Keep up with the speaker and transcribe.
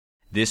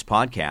This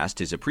podcast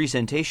is a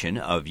presentation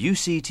of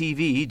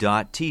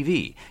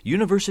UCTV.tv,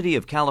 University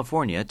of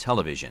California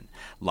Television.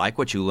 Like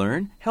what you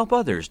learn? Help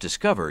others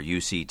discover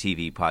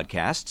UCTV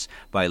podcasts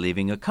by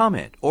leaving a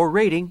comment or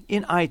rating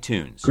in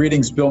iTunes.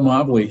 Greetings, Bill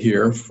Mobley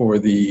here for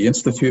the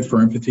Institute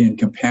for Empathy and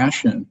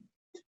Compassion,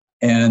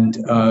 and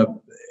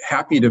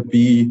happy to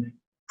be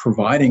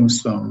providing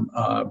some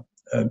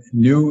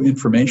new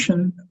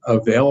information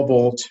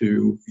available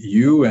to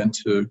you and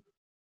to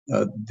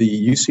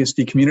the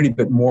UCSD community,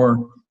 but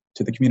more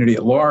to the community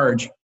at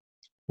large.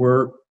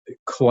 We're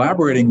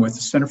collaborating with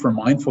the Center for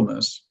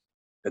Mindfulness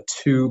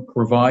to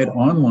provide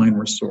online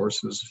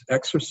resources,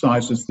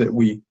 exercises that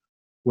we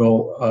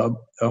will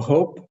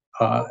hope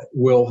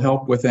will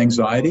help with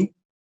anxiety,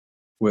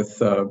 with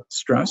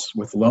stress,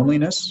 with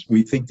loneliness.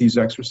 We think these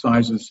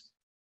exercises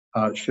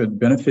should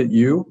benefit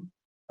you.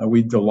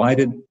 We're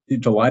delighted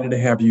to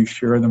have you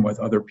share them with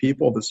other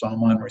people. This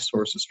online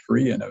resource is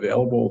free and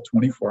available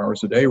 24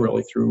 hours a day,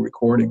 really, through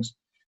recordings,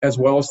 as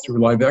well as through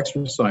live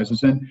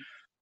exercises. And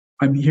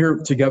I'm here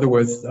together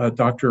with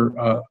Dr.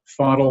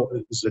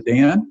 Fadel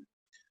Zeidan,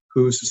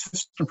 who's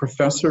assistant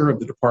professor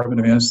of the Department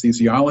of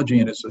Anesthesiology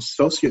and is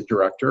associate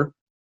director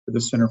for the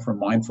Center for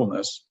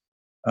Mindfulness,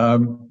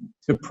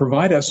 to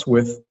provide us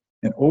with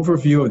an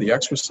overview of the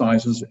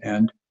exercises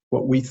and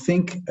what we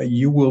think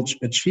you will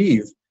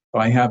achieve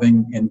by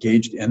having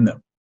engaged in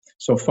them.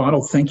 So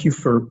Fadel, thank you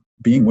for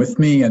being with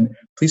me, and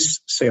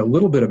please say a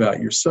little bit about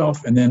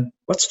yourself, and then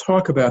let's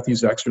talk about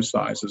these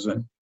exercises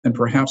and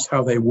perhaps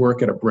how they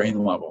work at a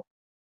brain level.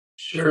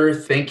 Sure.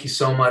 Thank you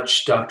so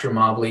much, Dr.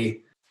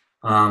 Mobley.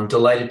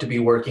 Delighted to be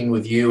working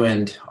with you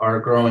and our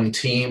growing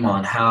team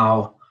on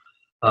how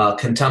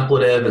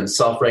contemplative and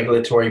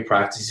self-regulatory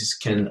practices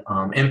can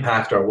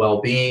impact our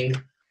well-being,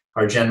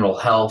 our general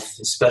health,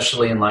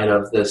 especially in light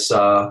of this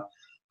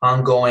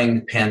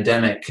ongoing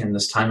pandemic and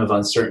this time of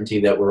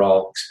uncertainty that we're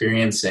all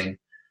experiencing.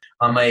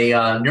 I'm a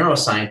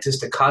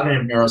neuroscientist, a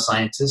cognitive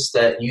neuroscientist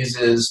that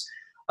uses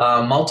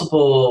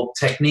multiple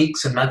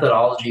techniques and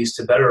methodologies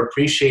to better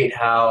appreciate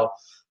how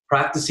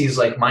practices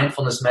like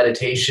mindfulness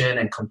meditation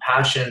and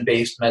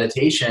compassion-based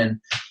meditation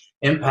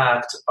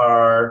impact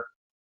our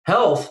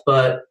health,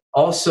 but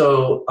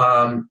also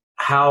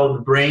how the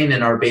brain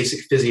and our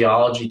basic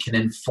physiology can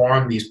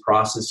inform these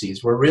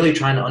processes. We're really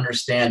trying to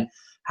understand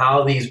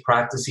how these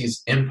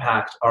practices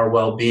impact our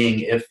well-being,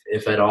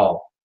 if at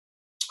all.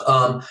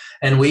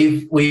 And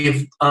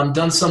we've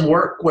done some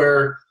work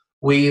where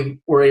we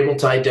were able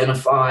to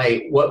identify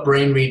what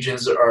brain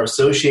regions are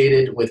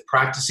associated with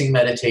practicing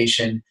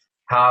meditation,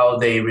 how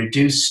they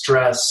reduce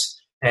stress,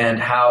 and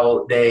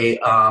how they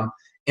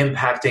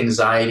impact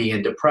anxiety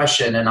and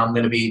depression. And I'm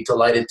going to be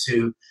delighted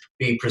to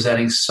be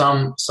presenting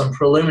some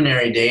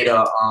preliminary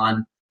data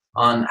on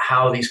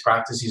how these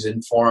practices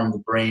inform the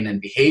brain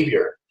and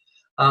behavior.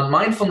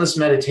 Mindfulness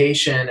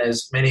meditation,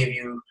 as many of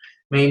you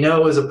may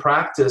know, is a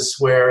practice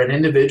where an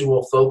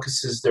individual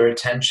focuses their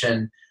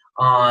attention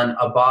on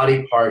a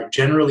body part.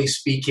 Generally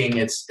speaking,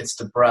 it's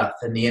the breath,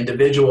 and the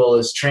individual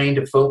is trained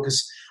to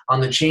focus on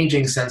the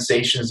changing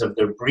sensations of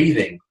their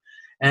breathing.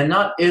 And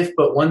not if,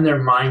 but when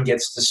their mind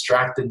gets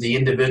distracted, the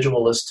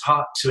individual is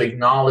taught to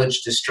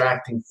acknowledge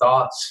distracting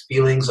thoughts,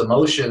 feelings,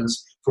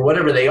 emotions for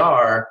whatever they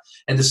are,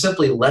 and to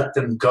simply let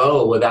them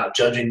go without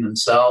judging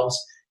themselves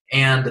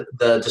and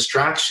the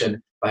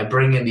distraction by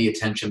bringing the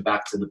attention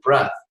back to the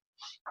breath.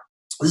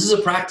 This is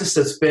a practice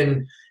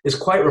is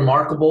quite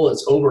remarkable.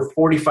 It's over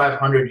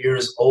 4,500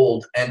 years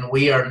old, and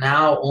we are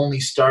now only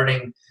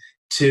starting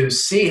to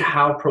see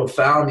how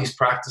profound these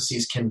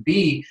practices can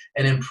be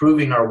in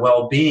improving our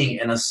well-being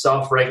in a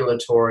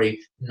self-regulatory,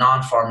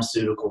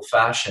 non-pharmaceutical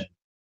fashion.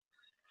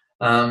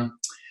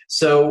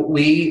 So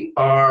we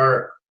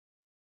are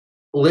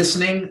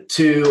listening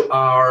to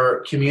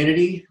our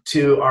community,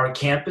 to our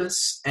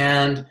campus,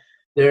 and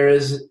there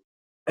is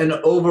an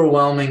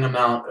overwhelming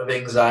amount of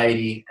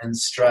anxiety and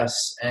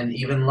stress and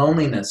even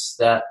loneliness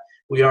that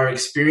we are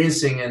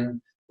experiencing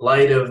in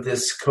light of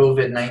this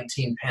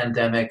COVID-19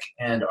 pandemic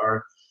and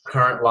our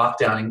current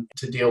lockdown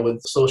to deal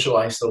with social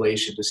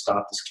isolation to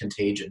stop this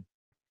contagion.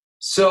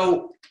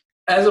 So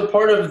as a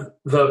part of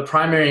the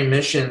primary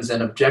missions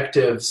and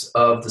objectives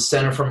of the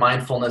Center for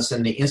Mindfulness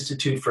and the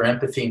Institute for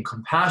Empathy and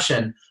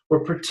Compassion,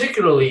 we're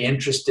particularly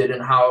interested in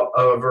how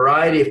a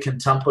variety of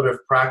contemplative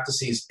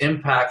practices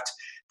impact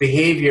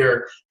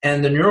behavior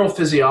and the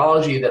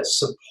neurophysiology that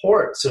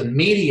supports and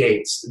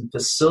mediates and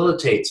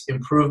facilitates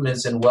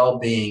improvements in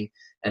well-being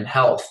and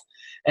health.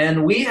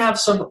 And we have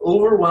some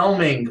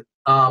overwhelming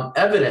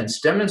evidence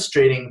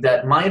demonstrating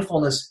that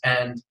mindfulness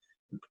and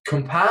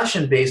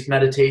compassion-based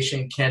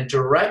meditation can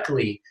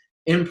directly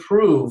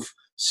improve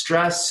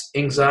stress,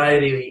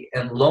 anxiety,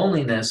 and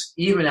loneliness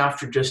even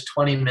after just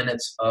 20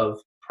 minutes of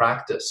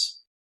practice.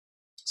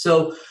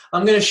 So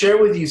I'm going to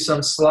share with you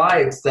some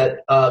slides that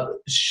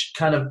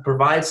kind of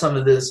provide some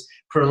of this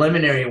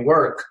preliminary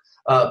work,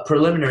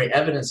 preliminary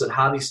evidence of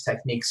how these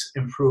techniques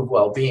improve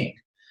well-being.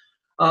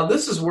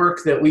 This is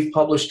work that we've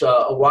published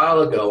a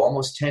while ago,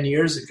 almost 10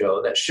 years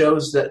ago, that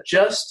shows that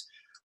just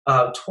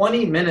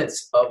 20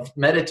 minutes of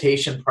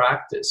meditation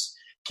practice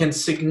can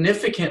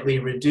significantly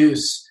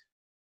reduce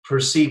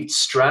perceived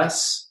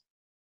stress,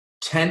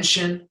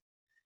 tension,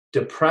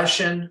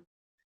 depression,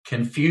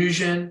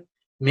 confusion,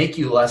 make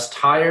you less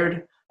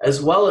tired,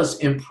 as well as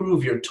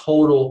improve your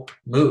total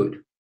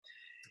mood.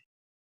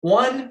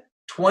 One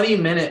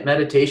 20-minute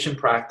meditation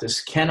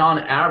practice can, on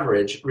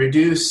average,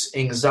 reduce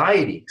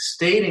anxiety,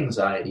 state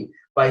anxiety,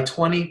 by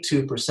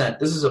 22%.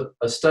 This is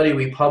a study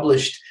we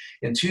published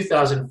in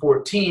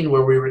 2014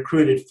 where we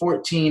recruited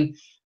 14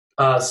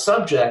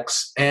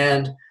 subjects,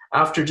 and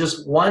after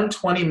just one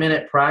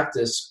 20-minute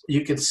practice,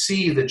 you could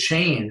see the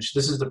change.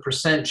 This is the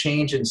percent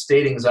change in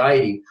state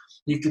anxiety.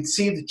 You could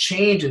see the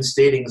change in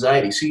state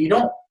anxiety. So you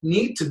don't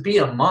need to be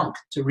a monk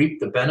to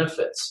reap the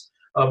benefits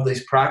of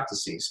these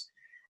practices.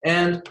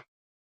 And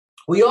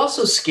we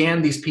also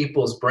scanned these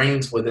people's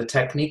brains with a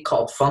technique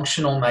called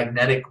functional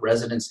magnetic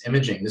resonance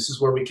imaging. This is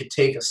where we could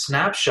take a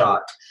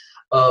snapshot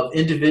of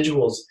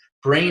individuals'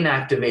 brain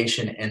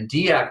activation and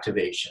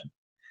deactivation.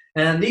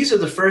 And these are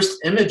the first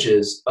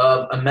images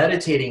of a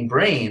meditating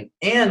brain,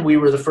 and we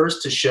were the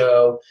first to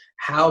show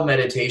how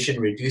meditation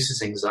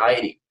reduces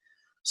anxiety.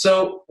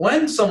 So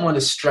when someone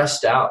is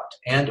stressed out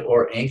and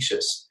or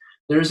anxious,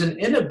 there's an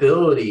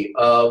inability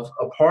of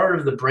a part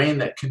of the brain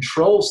that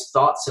controls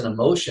thoughts and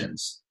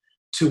emotions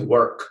to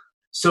work.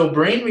 So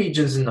brain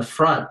regions in the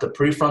front, the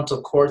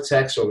prefrontal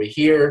cortex over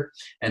here,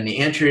 and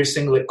the anterior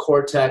cingulate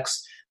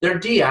cortex, they're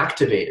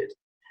deactivated.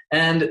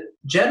 And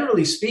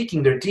generally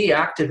speaking, they're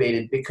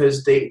deactivated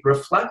because they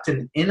reflect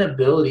an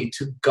inability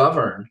to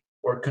govern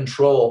or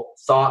control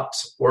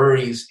thoughts,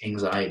 worries,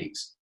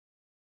 anxieties.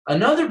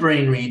 Another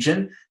brain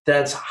region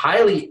that's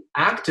highly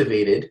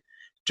activated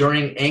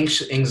during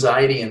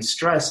anxiety and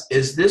stress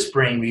is this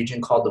brain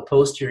region called the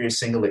posterior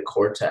cingulate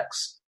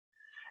cortex.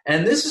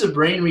 And this is a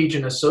brain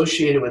region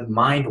associated with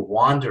mind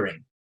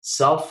wandering,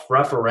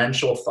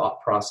 self-referential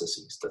thought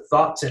processes, the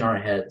thoughts in our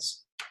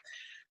heads.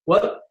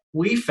 What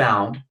we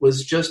found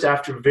was just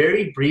after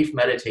very brief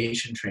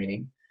meditation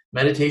training,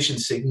 meditation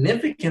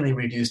significantly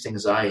reduced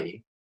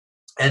anxiety.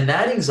 And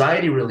that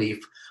anxiety relief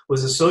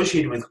was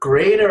associated with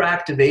greater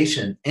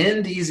activation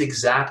in these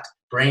exact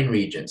brain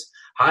regions,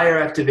 higher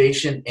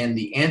activation in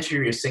the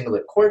anterior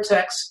cingulate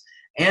cortex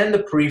and the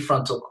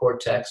prefrontal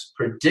cortex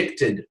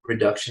predicted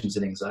reductions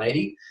in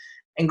anxiety,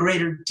 and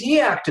greater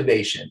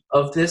deactivation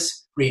of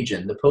this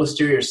region, the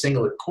posterior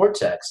cingulate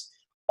cortex,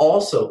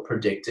 also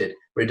predicted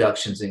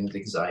reductions in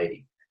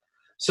anxiety.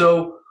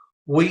 So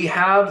we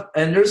have,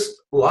 and there's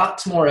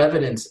lots more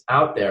evidence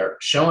out there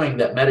showing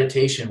that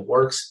meditation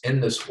works in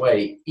this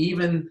way,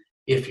 even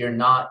if you're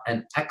not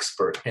an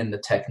expert in the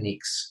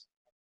techniques.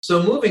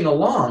 So moving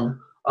along,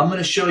 I'm going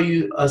to show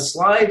you a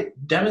slide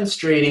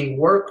demonstrating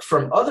work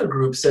from other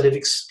groups that have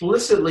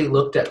explicitly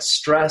looked at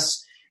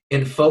stress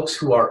in folks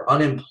who are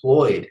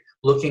unemployed,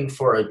 looking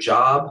for a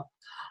job,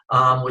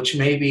 which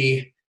may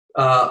be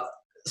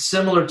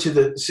similar to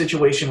the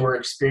situation we're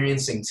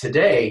experiencing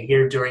today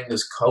here during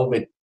this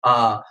COVID-19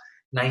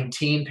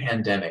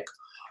 pandemic.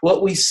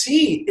 What we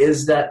see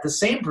is that the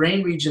same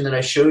brain region that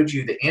I showed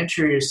you, the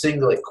anterior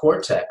cingulate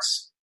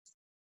cortex,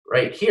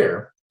 right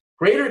here,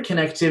 greater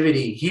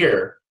connectivity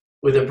here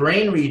with a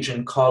brain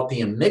region called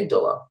the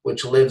amygdala,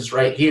 which lives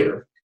right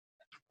here,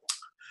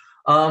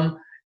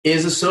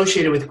 is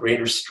associated with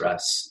greater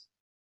stress.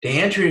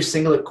 The anterior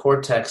cingulate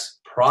cortex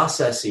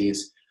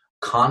processes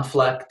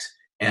conflict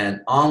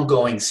and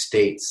ongoing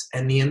states,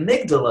 and the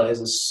amygdala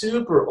is a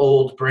super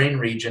old brain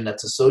region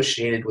that's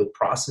associated with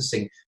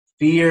processing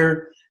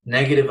fear,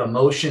 negative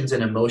emotions,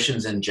 and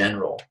emotions in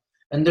general.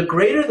 And the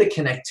greater the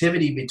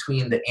connectivity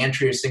between the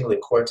anterior cingulate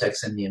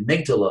cortex and the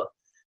amygdala,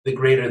 the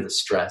greater the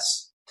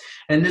stress.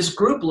 And this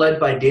group led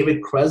by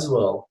David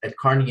Creswell at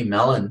Carnegie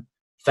Mellon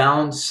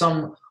found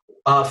some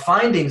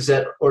findings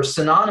that are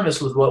synonymous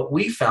with what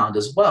we found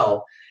as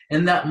well,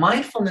 and that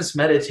mindfulness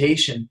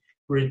meditation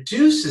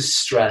reduces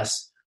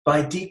stress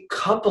by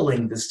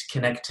decoupling this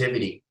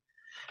connectivity,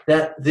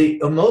 that the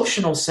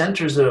emotional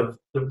centers of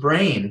the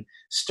brain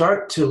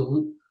start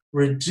to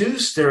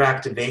reduce their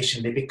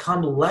activation. They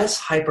become less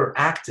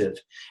hyperactive,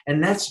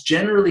 and that's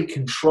generally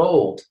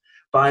controlled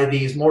by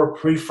these more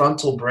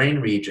prefrontal brain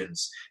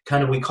regions.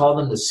 Kind of, we call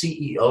them the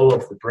CEO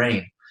of the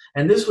brain.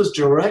 And this was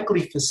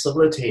directly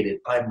facilitated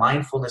by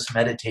mindfulness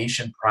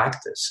meditation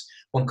practice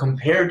when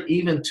compared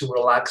even to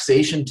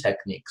relaxation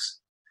techniques.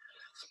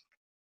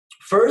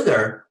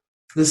 Further,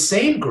 the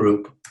same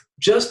group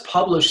just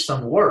published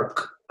some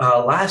work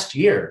last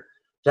year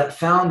that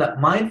found that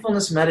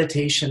mindfulness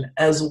meditation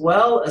as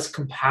well as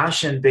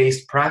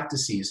compassion-based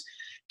practices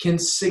can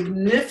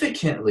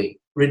significantly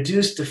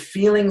reduce the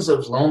feelings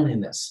of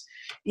loneliness,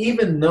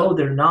 even though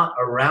they're not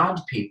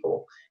around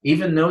people,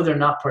 even though they're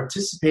not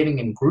participating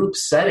in group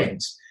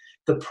settings.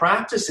 The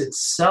practice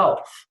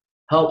itself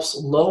helps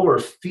lower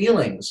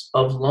feelings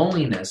of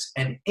loneliness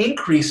and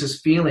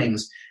increases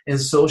feelings in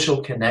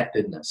social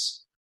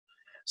connectedness.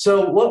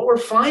 So what we're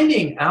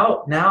finding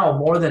out now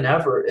more than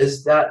ever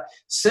is that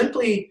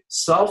simply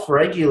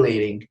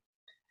self-regulating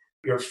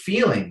your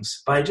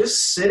feelings by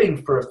just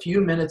sitting for a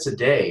few minutes a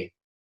day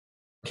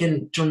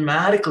can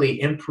dramatically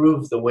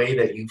improve the way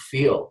that you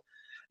feel.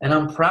 And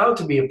I'm proud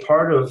to be a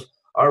part of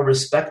our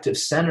respective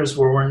centers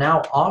where we're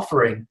now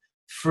offering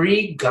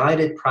free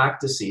guided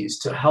practices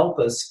to help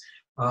us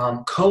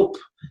cope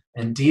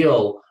and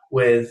deal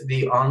with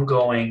the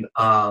ongoing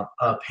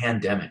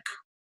pandemic.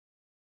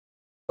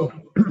 Oh,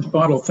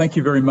 Fadil, thank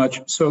you very much.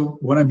 So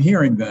what I'm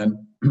hearing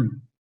then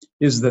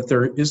is that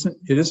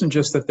it isn't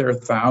just that there are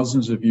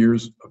thousands of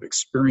years of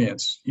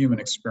experience, human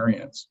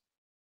experience,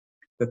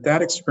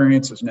 that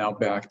experience is now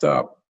backed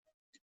up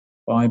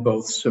by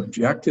both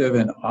subjective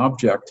and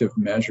objective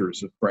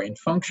measures of brain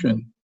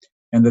function,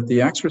 and that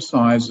the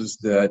exercises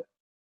that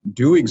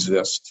do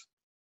exist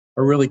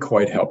are really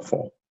quite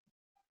helpful.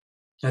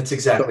 That's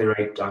exactly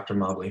right, Dr.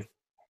 Mobley.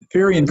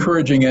 Very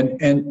encouraging.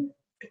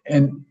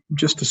 And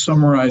just to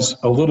summarize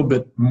a little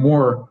bit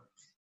more,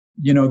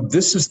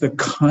 this is the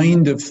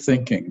kind of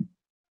thinking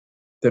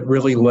that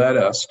really led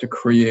us to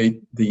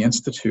create the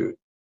Institute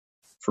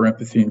for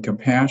Empathy and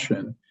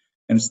Compassion.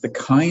 And it's the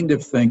kind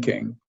of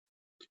thinking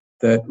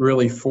that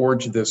really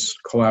forged this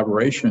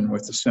collaboration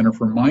with the Center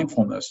for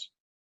Mindfulness,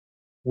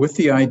 with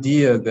the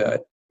idea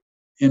that,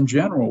 in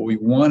general, we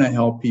want to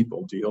help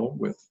people deal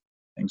with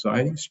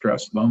anxiety,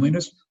 stress,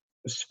 loneliness,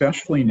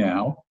 especially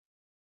now,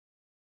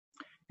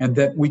 and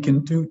that we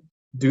can do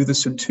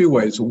this in two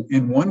ways.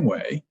 In one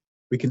way,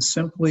 we can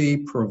simply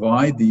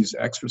provide these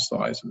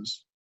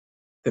exercises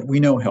that we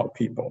know help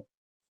people,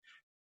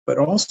 but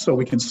also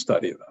we can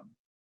study them.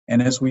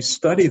 And as we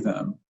study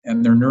them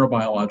and their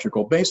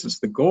neurobiological basis,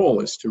 the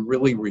goal is to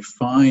really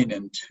refine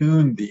and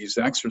tune these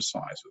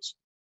exercises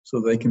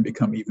so they can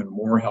become even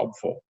more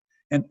helpful.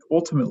 And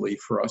ultimately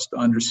for us to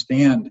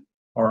understand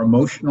our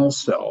emotional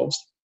selves,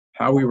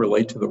 how we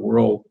relate to the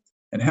world,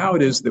 and how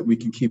it is that we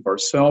can keep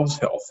ourselves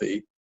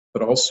healthy,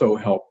 but also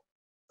help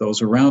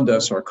those around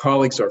us, our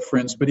colleagues, our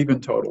friends, but even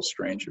total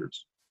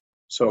strangers.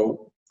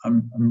 So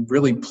I'm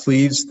really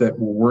pleased that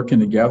we're working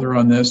together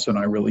on this, and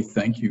I really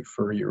thank you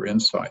for your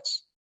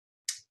insights.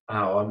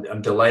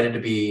 I'm delighted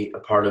to be a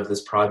part of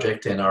this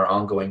project and our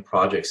ongoing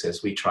projects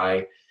as we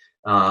try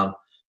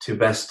to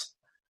best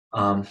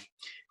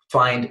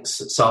find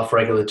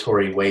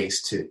self-regulatory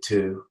ways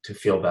to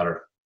feel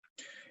better.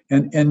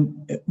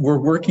 And we're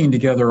working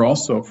together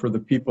also for the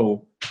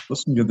people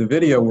listening to the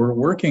video. We're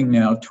working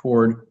now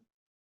toward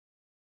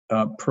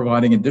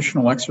providing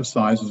additional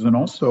exercises and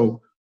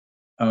also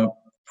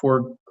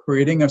for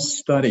creating a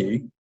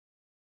study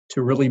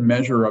to really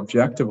measure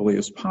objectively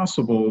as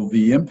possible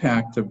the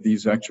impact of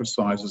these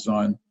exercises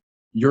on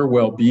your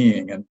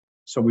well-being. And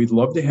so we'd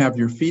love to have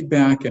your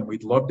feedback, and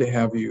we'd love to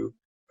have you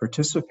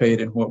participate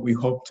in what we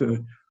hope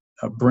to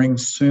bring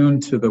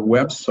soon to the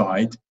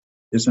website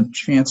is a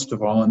chance to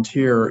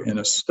volunteer in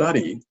a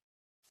study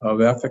of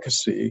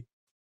efficacy.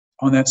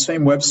 On that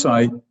same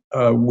website,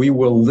 we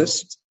will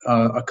list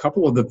a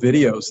couple of the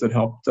videos that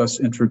helped us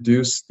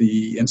introduce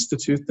the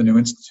Institute, the new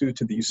Institute,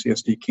 to the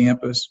UCSD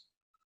campus,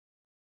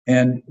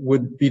 and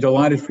would be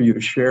delighted for you to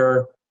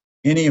share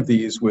any of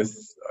these with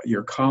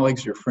your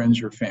colleagues, your friends,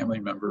 your family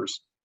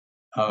members.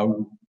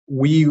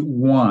 We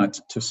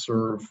want to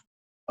serve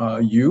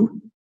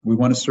you. We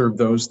want to serve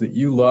those that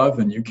you love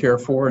and you care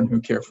for and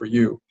who care for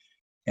you.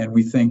 And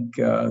we think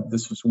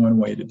this is one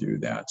way to do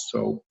that.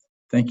 So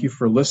thank you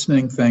for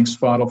listening. Thanks,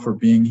 Fadil, for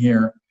being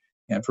here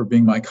and for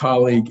being my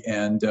colleague.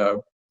 And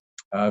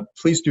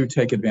please do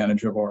take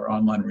advantage of our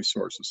online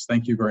resources.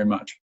 Thank you very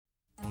much.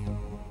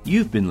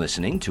 You've been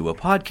listening to a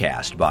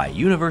podcast by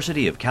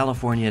University of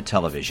California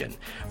Television.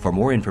 For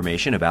more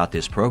information about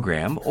this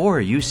program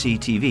or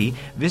UCTV,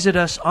 visit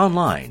us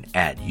online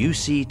at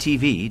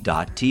uctv.tv.